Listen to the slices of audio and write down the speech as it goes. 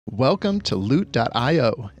Welcome to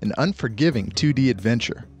Loot.io, an unforgiving 2D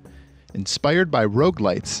adventure. Inspired by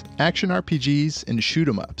roguelites, action RPGs, and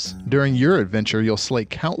shoot-'em-ups, during your adventure you'll slay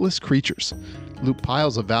countless creatures, loot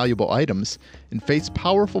piles of valuable items, and face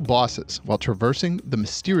powerful bosses while traversing the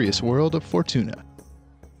mysterious world of Fortuna.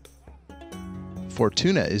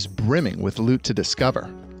 Fortuna is brimming with loot to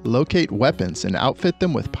discover. Locate weapons and outfit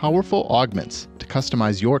them with powerful augments to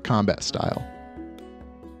customize your combat style.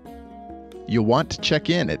 You'll want to check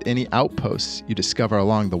in at any outposts you discover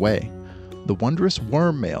along the way. The wondrous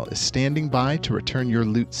Wyrmmail is standing by to return your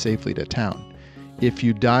loot safely to town. If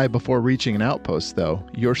you die before reaching an outpost, though,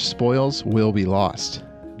 your spoils will be lost.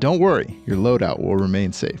 Don't worry, your loadout will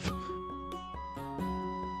remain safe.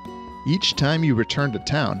 Each time you return to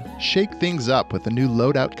town, shake things up with a new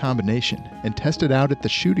loadout combination and test it out at the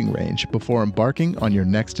shooting range before embarking on your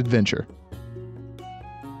next adventure.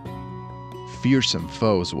 Fearsome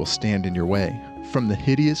foes will stand in your way, from the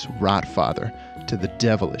hideous Rotfather to the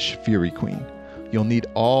devilish Fury Queen. You'll need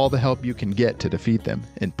all the help you can get to defeat them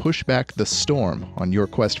and push back the storm on your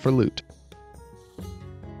quest for loot.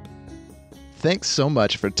 Thanks so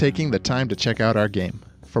much for taking the time to check out our game.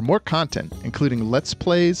 For more content, including Let's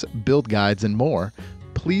Plays, build guides, and more,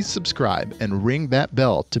 please subscribe and ring that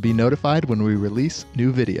bell to be notified when we release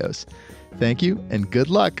new videos. Thank you and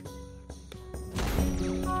good luck!